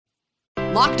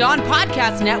Locked On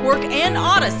Podcast Network and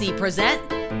Odyssey present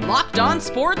Locked On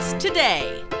Sports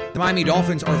Today. The Miami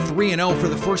Dolphins are 3-0 for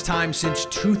the first time since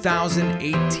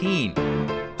 2018.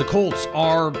 The Colts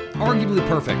are arguably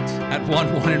perfect at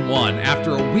 1-1-1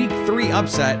 after a Week 3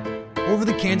 upset over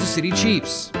the Kansas City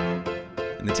Chiefs.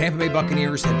 And the Tampa Bay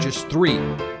Buccaneers had just 3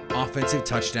 offensive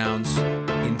touchdowns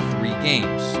in 3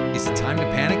 games. Is it time to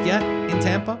panic yet in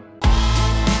Tampa?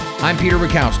 I'm Peter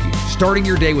Bukowski, starting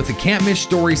your day with the can't-miss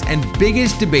stories and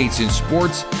biggest debates in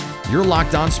sports. You're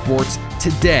Locked On Sports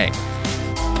Today.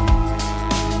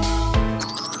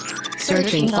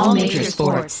 Searching all major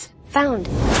sports. Found.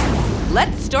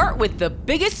 Let's start with the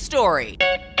biggest story.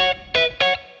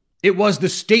 It was the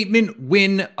statement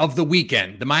win of the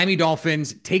weekend. The Miami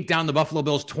Dolphins take down the Buffalo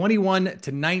Bills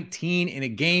 21-19 in a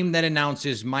game that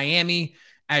announces Miami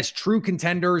as true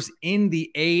contenders in the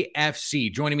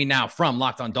AFC. Joining me now from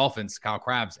Locked On Dolphins, Kyle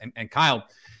Krabs. And Kyle,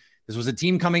 this was a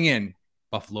team coming in.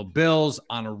 Buffalo Bills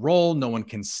on a roll. No one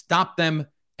can stop them.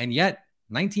 And yet,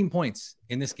 19 points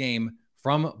in this game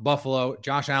from Buffalo.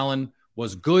 Josh Allen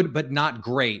was good, but not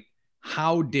great.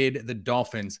 How did the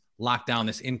Dolphins lock down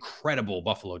this incredible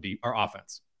Buffalo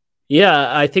offense?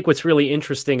 Yeah, I think what's really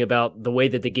interesting about the way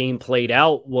that the game played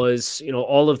out was,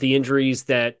 all of the injuries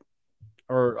that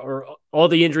or all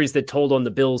the injuries that told on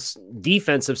the Bills'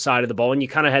 defensive side of the ball. And you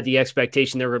kind of had the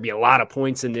expectation there were going to be a lot of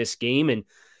points in this game. And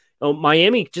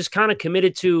Miami just kind of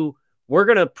committed to, we're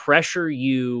going to pressure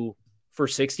you for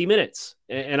 60 minutes.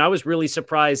 And I was really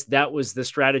surprised that was the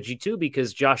strategy too,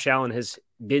 because Josh Allen has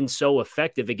been so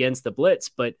effective against the blitz,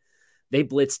 but they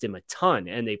blitzed him a ton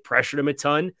and they pressured him a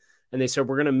ton. And they said,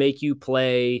 we're going to make you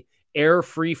play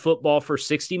air-free football for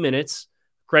 60 minutes.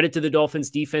 Credit to the Dolphins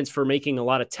defense for making a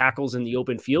lot of tackles in the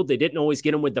open field. They didn't always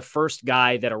get him with the first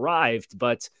guy that arrived,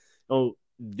 but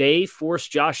they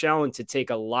forced Josh Allen to take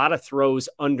a lot of throws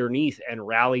underneath and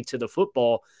rally to the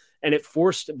football. And it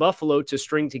forced Buffalo to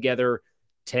string together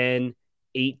 10,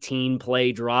 18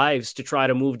 play drives to try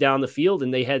to move down the field.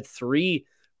 And they had 3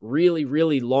 really,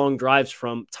 really long drives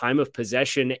from time of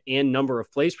possession and number of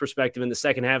plays perspective in the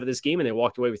second half of this game. And they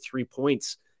walked away with 3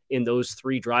 points in those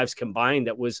 3 drives combined.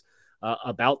 That was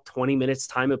about 20 minutes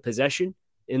time of possession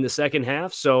in the second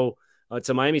half. So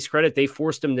to Miami's credit, they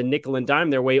forced them to nickel and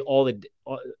dime their way all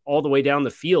the way down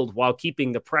the field while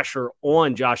keeping the pressure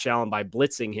on Josh Allen by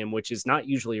blitzing him, which is not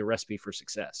usually a recipe for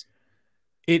success.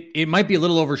 It might be a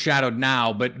little overshadowed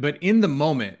now, but in the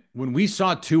moment when we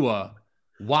saw Tua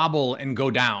wobble and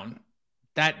go down,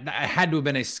 that had to have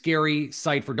been a scary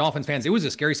sight for Dolphins fans. It was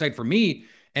a scary sight for me.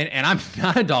 And I'm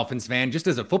not a Dolphins fan. Just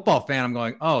as a football fan, I'm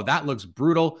going, oh, that looks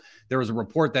brutal. There was a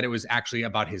report that it was actually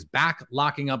about his back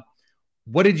locking up.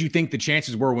 What did you think the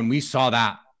chances were when we saw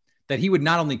that he would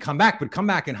not only come back, but come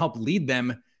back and help lead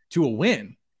them to a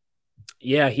win?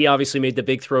 Yeah, he obviously made the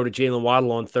big throw to Jalen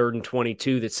Waddle on 3rd and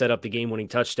 22 that set up the game-winning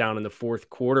touchdown in the fourth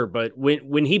quarter. But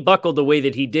when he buckled the way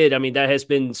that he did, I mean, that has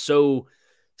been so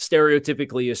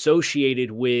stereotypically associated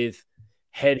with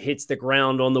head hits the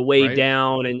ground on the way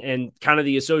down and kind of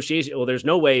the association. Well, there's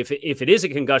no way if it is a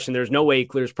concussion, there's no way it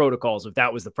clears protocols if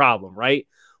that was the problem, right?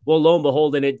 Well, lo and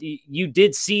behold, and you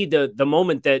did see the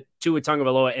moment that Tua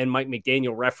Tagovailoa and Mike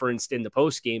McDaniel referenced in the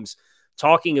post games,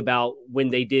 talking about when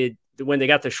they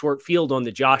got the short field on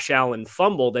the Josh Allen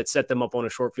fumble that set them up on a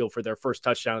short field for their first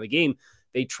touchdown of the game.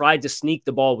 They tried to sneak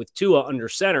the ball with Tua under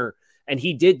center, and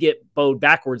he did get bowed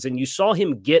backwards, and you saw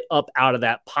him get up out of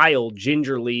that pile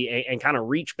gingerly and kind of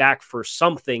reach back for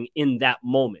something in that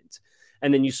moment.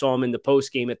 And then you saw him in the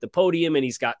post game at the podium, and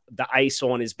he's got the ice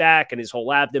on his back and his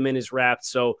whole abdomen is wrapped.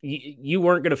 So you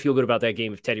weren't going to feel good about that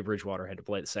game if Teddy Bridgewater had to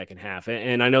play the second half.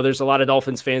 And I know there's a lot of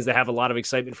Dolphins fans that have a lot of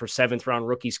excitement for 7th-round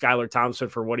rookie Skylar Thompson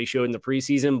for what he showed in the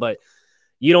preseason, but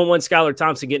you don't want Skylar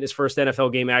Thompson getting his first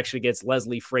NFL game actually against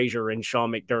Leslie Frazier and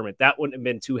Sean McDermott. That wouldn't have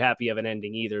been too happy of an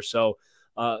ending either. So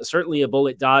certainly a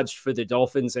bullet dodged for the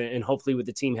Dolphins, and hopefully with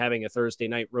the team having a Thursday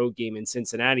night road game in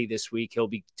Cincinnati this week, Tua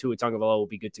Tagovailoa will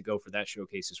be good to go for that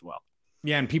showcase as well.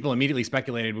 Yeah, and people immediately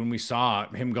speculated when we saw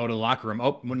him go to the locker room,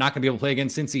 oh, we're not going to be able to play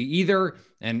against Cincy either.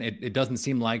 And it doesn't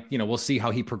seem like, we'll see how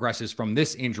he progresses from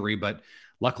this injury, but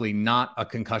luckily not a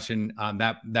concussion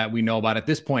that we know about at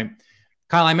this point.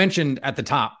 Kyle, I mentioned at the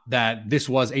top that this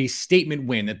was a statement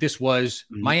win, that this was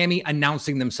Miami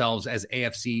announcing themselves as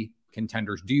AFC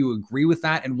contenders. Do you agree with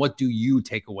that? And what do you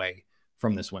take away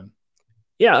from this win?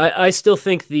 Yeah, I still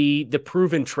think the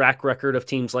proven track record of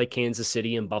teams like Kansas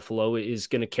City and Buffalo is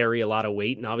going to carry a lot of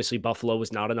weight. And obviously Buffalo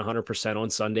was not at 100% on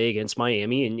Sunday against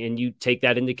Miami, and you take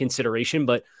that into consideration.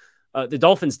 But the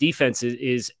Dolphins defense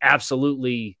is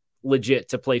absolutely legit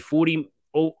to play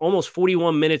almost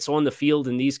 41 minutes on the field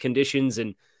in these conditions.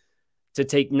 And to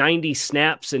take 90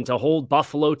 snaps and to hold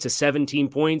Buffalo to 17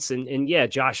 points. And yeah,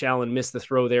 Josh Allen missed the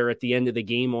throw there at the end of the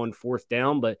game on 4th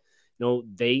down, but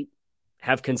they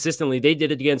have consistently, they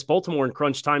did it against Baltimore in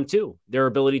crunch time too. Their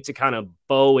ability to kind of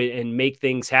bow and make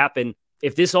things happen.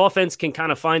 If this offense can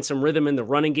kind of find some rhythm in the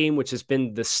running game, which has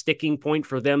been the sticking point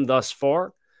for them thus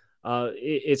far,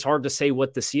 it's hard to say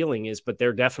what the ceiling is, but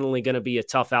they're definitely going to be a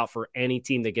tough out for any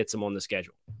team that gets them on the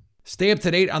schedule. Stay up to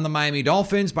date on the Miami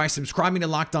Dolphins by subscribing to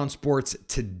Locked On Sports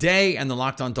today and the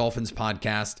Locked On Dolphins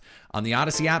podcast on the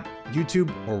Odyssey app,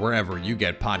 YouTube, or wherever you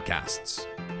get podcasts.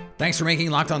 Thanks for making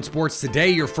Locked On Sports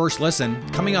today your first listen.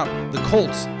 Coming up, the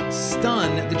Colts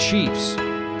stun the Chiefs.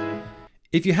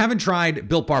 If you haven't tried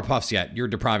Built Bar Puffs yet, you're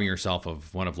depriving yourself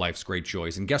of one of life's great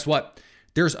joys. And guess what?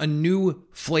 There's a new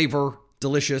flavor,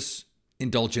 delicious,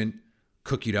 indulgent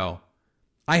cookie dough.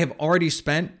 I have already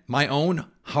spent my own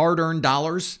hard-earned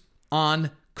dollars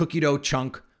on cookie dough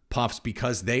chunk puffs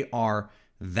because they are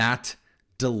that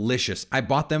delicious. I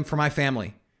bought them for my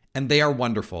family and they are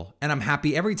wonderful. And I'm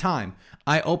happy every time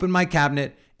I open my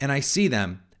cabinet and I see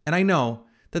them and I know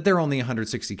that they're only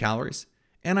 160 calories.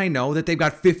 And I know that they've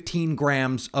got 15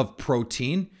 grams of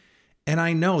protein. And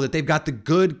I know that they've got the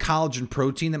good collagen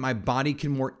protein that my body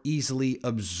can more easily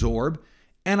absorb.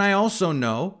 And I also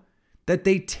know that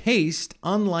they taste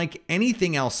unlike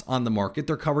anything else on the market.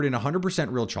 They're covered in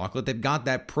 100% real chocolate. They've got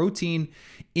that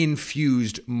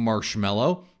protein-infused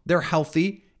marshmallow. They're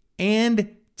healthy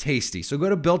and tasty. So go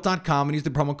to Built.com and use the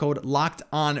promo code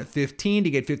LOCKEDON15 to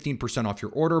get 15% off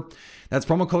your order. That's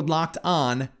promo code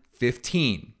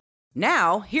LOCKEDON15.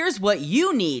 Now, here's what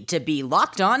you need to be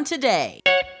locked on today.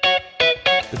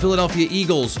 The Philadelphia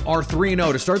Eagles are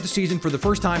 3-0 to start the season for the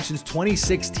first time since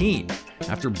 2016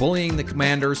 after bullying the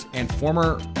Commanders and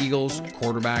former Eagles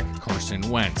quarterback Carson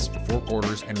Wentz for 4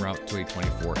 quarters en route to a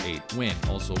 24-8 win,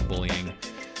 also bullying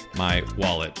my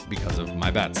wallet because of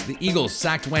my bets. The Eagles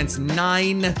sacked Wentz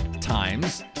 9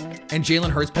 times, and Jalen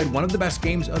Hurts played one of the best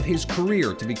games of his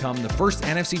career to become the first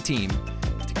NFC team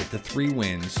to get the 3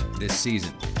 wins this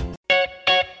season.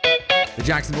 The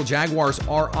Jacksonville Jaguars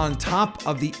are on top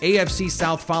of the AFC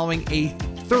South following a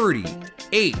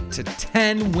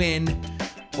 38-10 win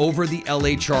over the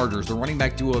LA Chargers. The running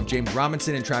back duo of James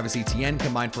Robinson and Travis Etienne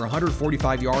combined for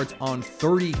 145 yards on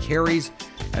 30 carries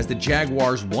as the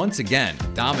Jaguars once again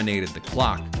dominated the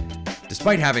clock.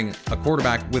 Despite having a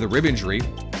quarterback with a rib injury,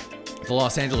 the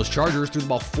Los Angeles Chargers threw the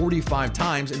ball 45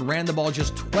 times and ran the ball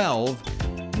just 12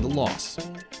 in the loss.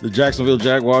 The Jacksonville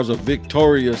Jaguars are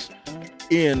victorious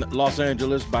in Los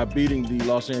Angeles by beating the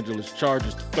Los Angeles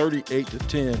Chargers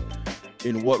 38-10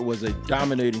 in what was a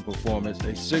dominating performance,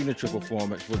 a signature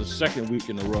performance for the second week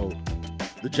in a row.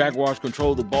 The Jaguars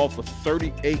controlled the ball for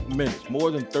 38 minutes, more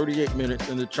than 38 minutes,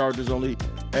 and the Chargers only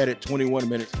added 21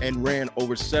 minutes and ran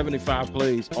over 75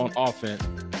 plays on offense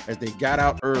as they got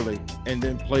out early and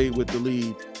then played with the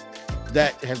lead.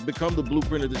 That has become the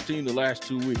blueprint of this team the last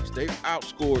 2 weeks. They've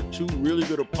outscored 2 really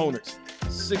good opponents,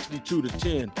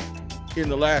 62-10 in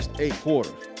the last 8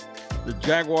 quarters. The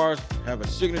Jaguars have a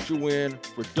signature win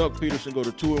for Doug Peterson, go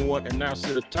to 2-1 and now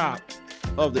sit atop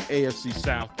of the AFC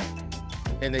South.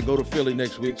 And they go to Philly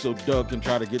next week so Doug can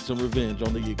try to get some revenge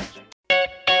on the Eagles.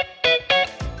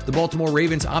 The Baltimore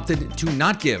Ravens opted to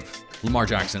not give Lamar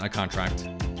Jackson a contract,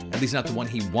 at least not the one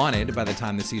he wanted by the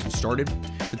time the season started.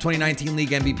 The 2019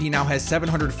 league MVP now has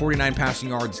 749 passing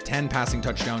yards, 10 passing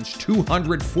touchdowns,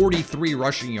 243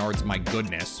 rushing yards, my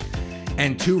goodness,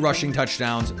 and 2 rushing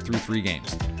touchdowns through 3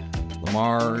 games.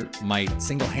 Lamar might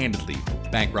single-handedly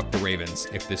bankrupt the Ravens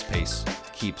if this pace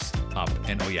keeps up.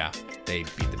 And oh yeah, they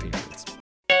beat the Patriots.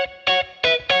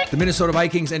 The Minnesota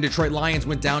Vikings and Detroit Lions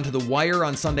went down to the wire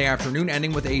on Sunday afternoon,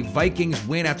 ending with a Vikings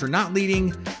win after not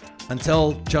leading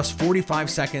until just 45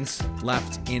 seconds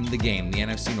left in the game. The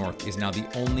NFC North is now the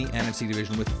only NFC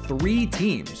division with 3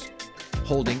 teams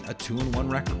holding a 2-1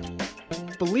 record.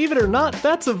 Believe it or not,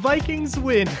 that's a Vikings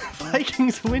win.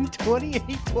 Vikings win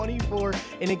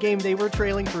 28-24 in a game they were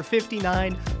trailing for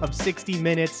 59 of 60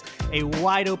 minutes. A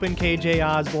wide-open KJ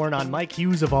Osborne on Mike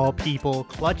Hughes, of all people,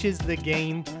 clutches the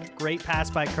game. Great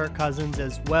pass by Kirk Cousins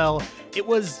as well. It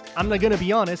was, I'm going to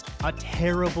be honest, a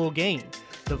terrible game.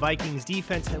 The Vikings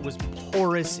defense that was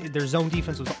porous. Their zone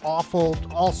defense was awful.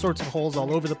 All sorts of holes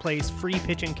all over the place. Free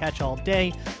pitch and catch all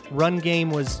day. Run game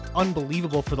was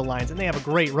unbelievable for the Lions, and they have a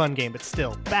great run game, but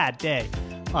still, bad day.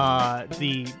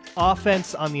 The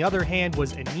offense, on the other hand,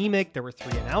 was anemic. There were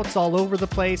 3 and outs all over the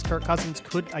place. Kirk Cousins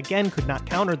could not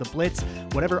counter the blitz.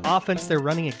 Whatever offense they're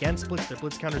running against blitz, their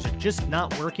blitz counters are just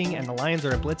not working, and the Lions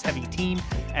are a blitz-heavy team,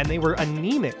 and they were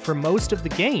anemic for most of the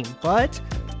game. But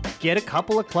get a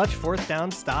couple of clutch fourth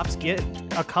down stops, get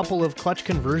a couple of clutch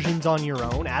conversions on your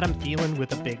own. Adam Thielen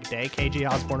with a big day. KJ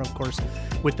Osborne, of course,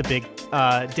 with the big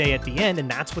day at the end. And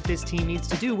that's what this team needs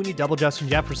to do when you double Justin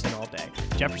Jefferson all day.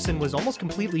 Jefferson was almost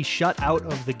completely shut out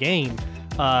of the game,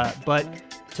 but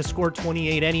to score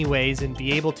 28 anyways and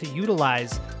be able to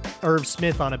utilize Irv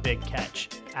Smith on a big catch,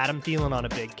 Adam Thielen on a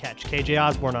big catch, KJ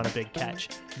Osborne on a big catch.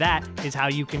 That is how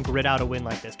you can grit out a win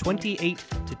like this.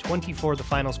 28-24, the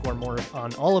final score. More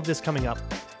on all of this coming up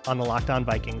on the Locked On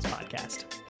Vikings podcast.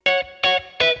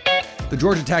 The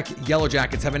Georgia Tech Yellow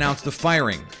Jackets have announced the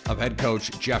firing of head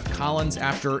coach Jeff Collins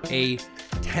after a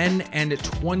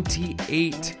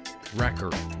 10-28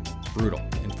 record. Brutal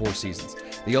in 4 seasons.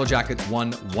 The Yellow Jackets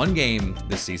won 1 game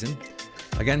this season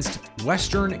against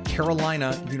Western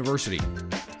Carolina University,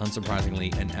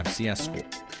 unsurprisingly an FCS school.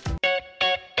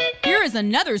 Here is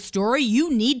another story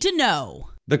you need to know.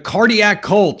 The Cardiac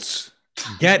Colts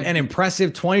get an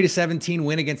impressive 20-17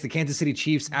 win against the Kansas City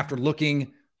Chiefs after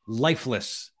looking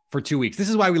lifeless for 2 weeks. This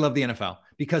is why we love the NFL,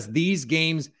 because these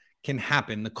games can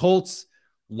happen. The Colts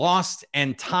lost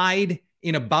and tied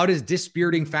in about as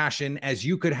dispiriting fashion as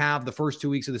you could have the first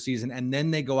 2 weeks of the season, and then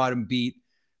they go out and beat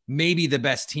maybe the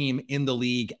best team in the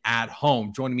league at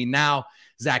home. Joining me now,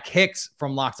 Zach Hicks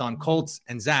from Locked On Colts.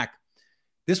 And Zach,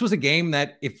 this was a game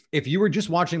that if you were just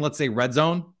watching, let's say, Red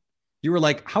Zone, you were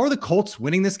like, how are the Colts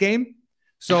winning this game?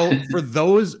 So for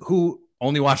those who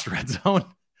only watched Red Zone,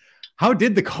 how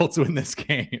did the Colts win this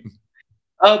game?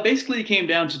 Basically, it came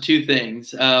down to 2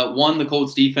 things. One, the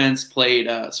Colts defense played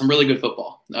some really good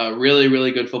football. Really,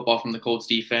 really good football from the Colts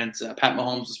defense. Pat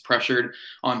Mahomes was pressured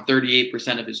on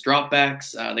 38% of his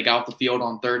dropbacks. They got off the field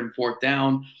on 3rd and 4th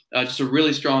down. Just a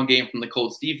really strong game from the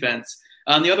Colts defense.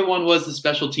 And the other one was the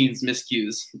special teams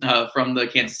miscues from the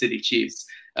Kansas City Chiefs.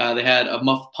 They had a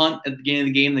muffed punt at the beginning of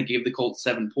the game that gave the Colts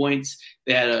 7 points.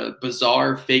 They had a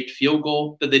bizarre faked field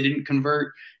goal that they didn't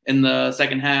convert in the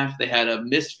second half. They had a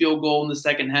missed field goal in the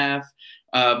second half.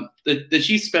 The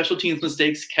Chiefs' special teams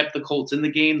mistakes kept the Colts in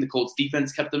the game. The Colts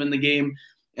defense kept them in the game.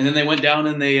 And then they went down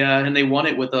and they won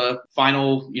it with a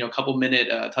final, couple minute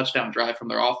touchdown drive from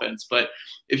their offense. But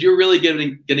if you're really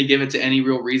going to give it to any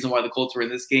real reason why the Colts were in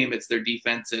this game, it's their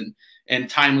defense and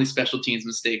timely special teams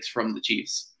mistakes from the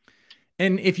Chiefs.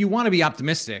 And if you want to be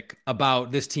optimistic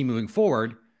about this team moving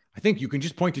forward, I think you can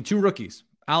just point to 2 rookies.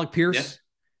 Alec Pierce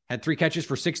had 3 catches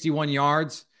for 61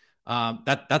 yards.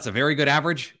 That's a very good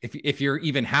average if you're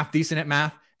even half decent at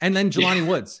math. And then Jelani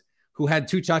Woods, who had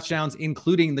 2 touchdowns,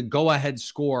 including the go-ahead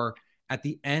score at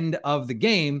the end of the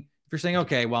game. If you're saying,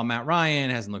 okay, well, Matt Ryan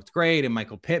hasn't looked great and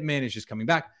Michael Pittman is just coming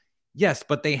back. Yes,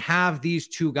 but they have these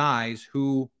 2 guys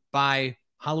who by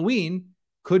Halloween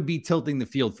could be tilting the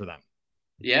field for them.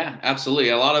 Yeah, absolutely.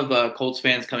 A lot of Colts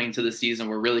fans coming into the season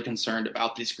were really concerned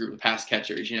about this group of pass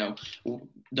catchers.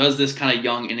 Does this kind of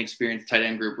young, inexperienced tight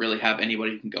end group really have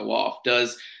anybody who can go off?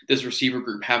 Does this receiver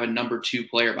group have a number 2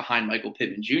 player behind Michael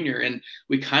Pittman Jr.? And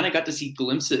we kind of got to see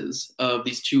glimpses of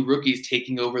these 2 rookies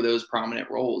taking over those prominent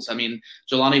roles. I mean,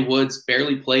 Jelani Woods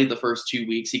barely played the first 2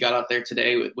 weeks. He got out there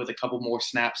today with a couple more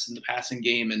snaps in the passing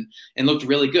game and looked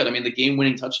really good. I mean, the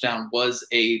game-winning touchdown was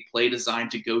a play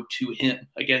designed to go to him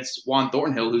against Juan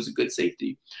Thornhill, who's a good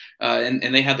safety.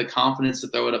 And they had the confidence to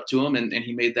throw it up to him, and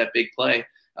he made that big play.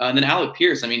 And then Alec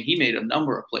Pierce, I mean, he made a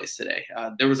number of plays today.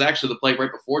 There was actually the play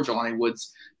right before Jelani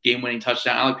Woods' game-winning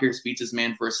touchdown. Alec Pierce beats his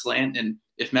man for a slant, and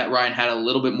if Matt Ryan had a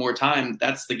little bit more time,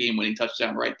 that's the game-winning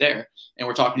touchdown right there. And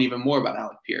we're talking even more about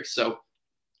Alec Pierce. So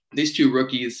these 2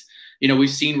 rookies, we've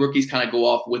seen rookies kind of go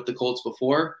off with the Colts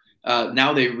before.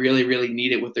 Now they really, really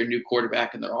need it with their new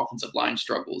quarterback and their offensive line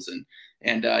struggles.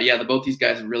 And both these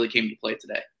guys really came to play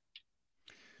today.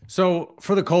 So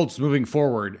for the Colts moving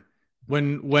forward,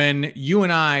 when you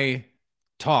and I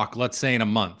talk, let's say in a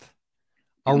month,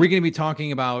 are we going to be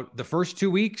talking about the first 2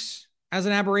 weeks as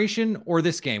an aberration or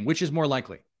this game? Which is more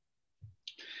likely?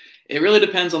 It really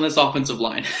depends on this offensive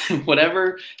line.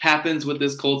 Whatever happens with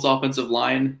this Colts offensive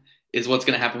line is what's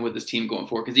going to happen with this team going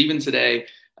forward. Because even today,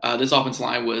 this offensive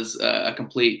line was a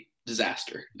complete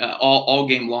disaster. All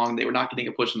game long, they were not getting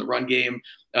a push in the run game.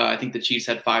 I think the Chiefs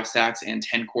had 5 sacks and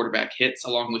 10 quarterback hits,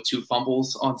 along with 2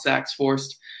 fumbles on sacks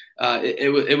forced.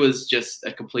 It was just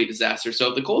a complete disaster. So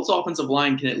if the Colts offensive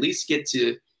line can at least get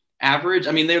to average,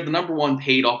 I mean, they're the number 1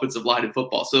 paid offensive line in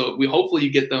football. So hopefully you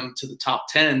get them to the top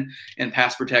 10 in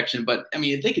pass protection. But I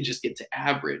mean, if they could just get to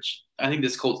average, I think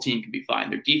this Colts team can be fine.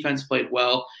 Their defense played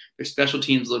well. Their special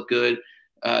teams look good.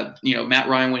 Matt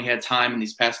Ryan, when he had time, and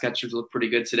these pass catchers look pretty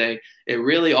good today. It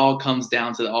really all comes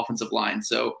down to the offensive line.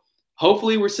 So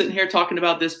hopefully we're sitting here talking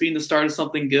about this being the start of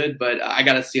something good, but I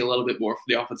got to see a little bit more from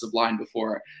the offensive line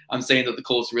before I'm saying that the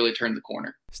Colts really turned the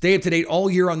corner. Stay up to date all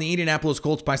year on the Indianapolis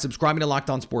Colts by subscribing to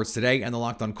Locked On Sports Today and the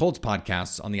Locked On Colts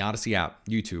podcasts on the Odyssey app,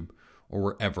 YouTube, or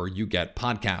wherever you get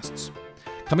podcasts.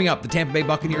 Coming up, the Tampa Bay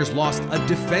Buccaneers lost a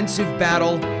defensive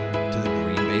battle to the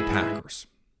Green Bay Packers.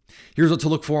 Here's what to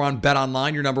look for on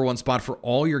BetOnline, your number one spot for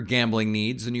all your gambling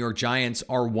needs. The New York Giants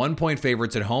are 1-point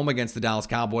favorites at home against the Dallas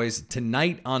Cowboys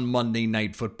tonight on Monday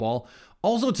Night Football.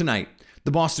 Also tonight,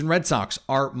 the Boston Red Sox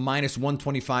are minus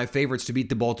 125 favorites to beat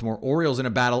the Baltimore Orioles in a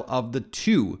battle of the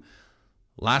two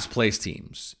last place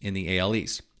teams in the AL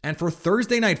East. And for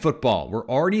Thursday Night Football, we're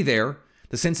already there.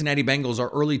 The Cincinnati Bengals are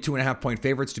early 2.5-point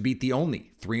favorites to beat the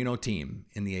only 3-0 team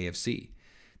in the AFC,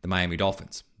 the Miami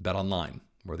Dolphins. BetOnline,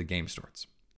 where the game starts.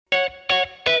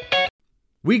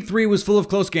 Week 3 was full of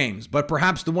close games, but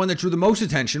perhaps the one that drew the most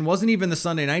attention wasn't even the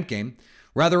Sunday night game.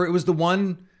 Rather, it was the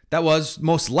one that was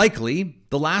most likely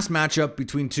the last matchup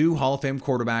between two Hall of Fame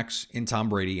quarterbacks in Tom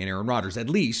Brady and Aaron Rodgers, at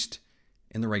least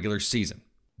in the regular season.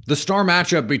 The star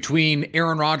matchup between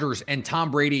Aaron Rodgers and Tom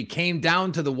Brady came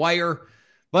down to the wire,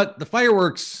 but the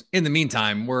fireworks in the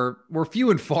meantime were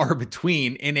few and far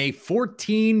between in a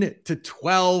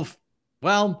 14-12,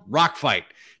 rock fight.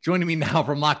 Joining me now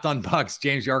from Locked On Bucs,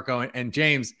 James Yarcho. And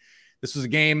James, this was a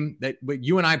game that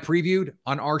you and I previewed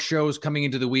on our shows coming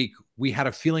into the week. We had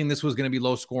a feeling this was going to be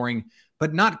low scoring,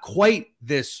 but not quite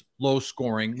this low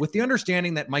scoring, with the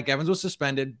understanding that Mike Evans was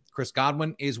suspended, Chris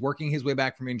Godwin is working his way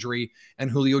back from injury,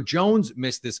 and Julio Jones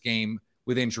missed this game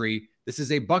with injury. This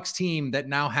is a Bucs team that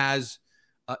now has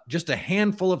just a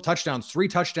handful of touchdowns, 3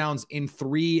 touchdowns in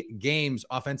 3 games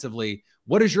offensively.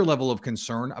 What is your level of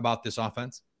concern about this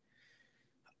offense?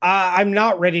 I'm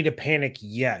not ready to panic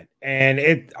yet. And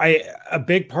a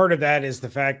big part of that is the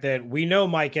fact that we know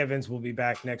Mike Evans will be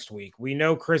back next week. We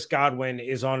know Chris Godwin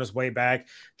is on his way back.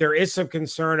 There is some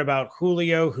concern about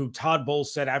Julio, who Todd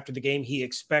Bowles said after the game he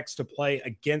expects to play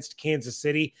against Kansas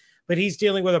City, but he's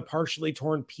dealing with a partially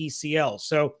torn PCL.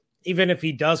 So even if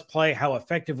he does play, how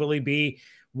effective will he be?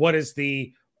 What is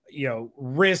the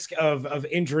risk of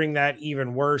injuring that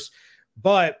even worse?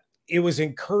 But it was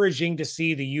encouraging to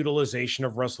see the utilization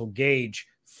of Russell Gage.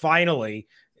 Finally,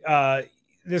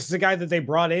 this is a guy that they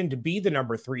brought in to be the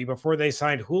number 3 before they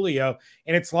signed Julio.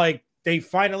 And it's like they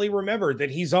finally remembered that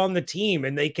he's on the team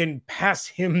and they can pass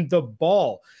him the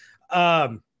ball.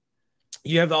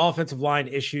 You have the offensive line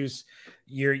issues.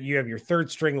 You have your third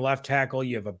string left tackle.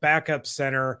 You have a backup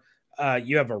center.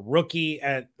 You have a rookie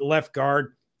at left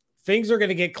guard. Things are going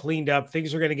to get cleaned up.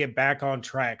 Things are going to get back on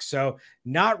track. So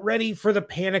not ready for the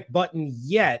panic button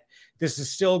yet. This is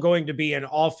still going to be an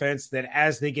offense that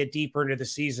as they get deeper into the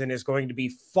season is going to be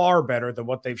far better than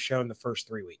what they've shown the first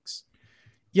 3 weeks.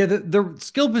 Yeah, the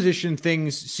skill position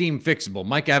things seem fixable.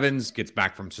 Mike Evans gets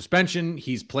back from suspension.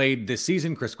 He's played this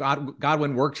season. Chris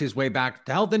Godwin works his way back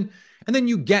to health. And then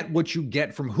you get what you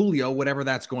get from Julio, whatever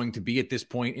that's going to be at this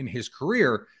point in his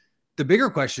career. The bigger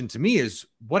question to me is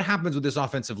what happens with this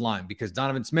offensive line, because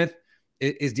Donovan Smith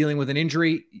is dealing with an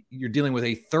injury. You're dealing with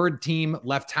a third team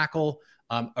left tackle,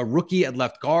 a rookie at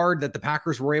left guard that the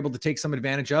Packers were able to take some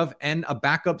advantage of, and a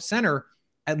backup center.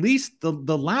 At least the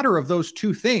latter of those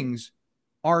two things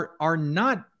are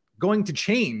not going to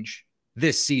change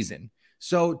this season.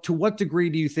 So to what degree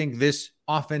do you think this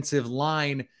offensive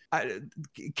line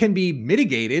can be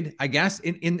mitigated, I guess,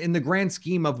 in the grand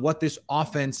scheme of what this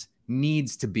offense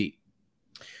needs to be?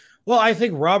 Well, I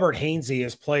think Robert Hainsey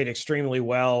has played extremely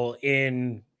well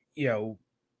in,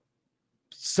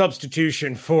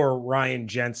 substitution for Ryan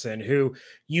Jensen, who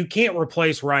you can't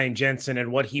replace Ryan Jensen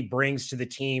and what he brings to the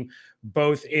team,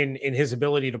 both in his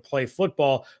ability to play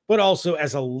football, but also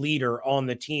as a leader on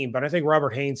the team. But I think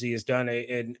Robert Hainsey has done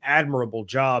an admirable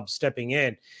job stepping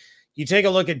in. You take a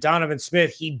look at Donovan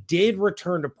Smith. He did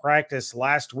return to practice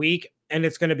last week, and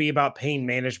it's going to be about pain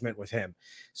management with him.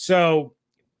 So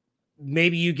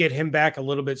maybe you get him back a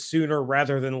little bit sooner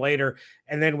rather than later.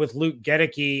 And then with Luke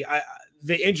Goedeke,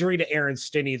 the injury to Aaron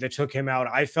Stinney that took him out,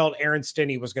 I felt Aaron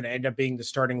Stinney was going to end up being the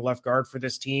starting left guard for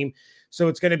this team. So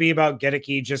it's going to be about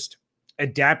Goedeke just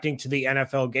adapting to the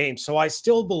NFL game. So I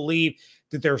still believe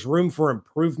that there's room for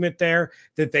improvement there,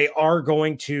 that they are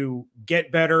going to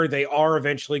get better. They are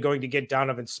eventually going to get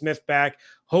Donovan Smith back.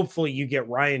 Hopefully you get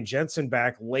Ryan Jensen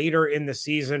back later in the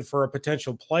season for a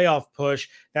potential playoff push.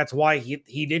 That's why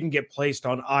he didn't get placed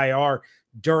on IR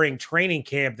during training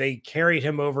camp. They carried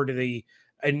him over to the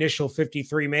initial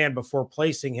 53-man before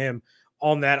placing him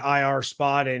on that IR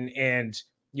spot and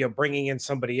bringing in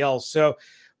somebody else. So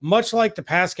much like the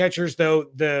pass catchers, though,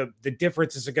 the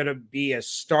difference isn't going to be as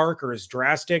stark or as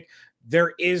drastic.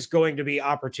 there is going to be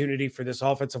opportunity for this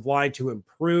offensive line to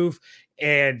improve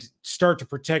and start to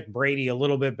protect Brady a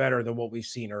little bit better than what we've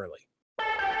seen early.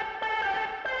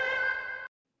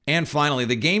 And finally,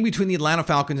 the game between the Atlanta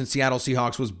Falcons and Seattle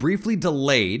Seahawks was briefly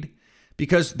delayed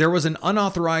because there was an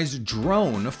unauthorized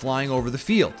drone flying over the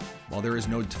field. While there is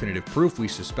no definitive proof, we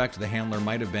suspect the handler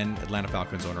might have been Atlanta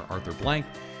Falcons owner Arthur Blank,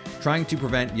 trying to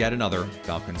prevent yet another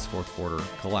Falcons fourth quarter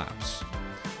collapse.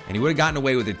 And he would have gotten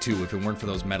away with it too if it weren't for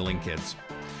those meddling kids.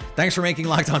 Thanks for making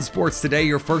Locked On Sports today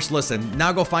your first listen.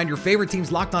 Now go find your favorite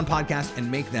team's Locked On podcast and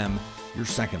make them your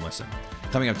second listen.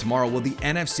 Coming up tomorrow, will the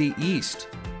NFC East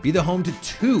be the home to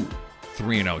two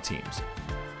 3-0 teams?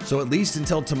 So at least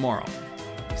until tomorrow,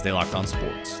 stay locked on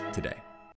sports today.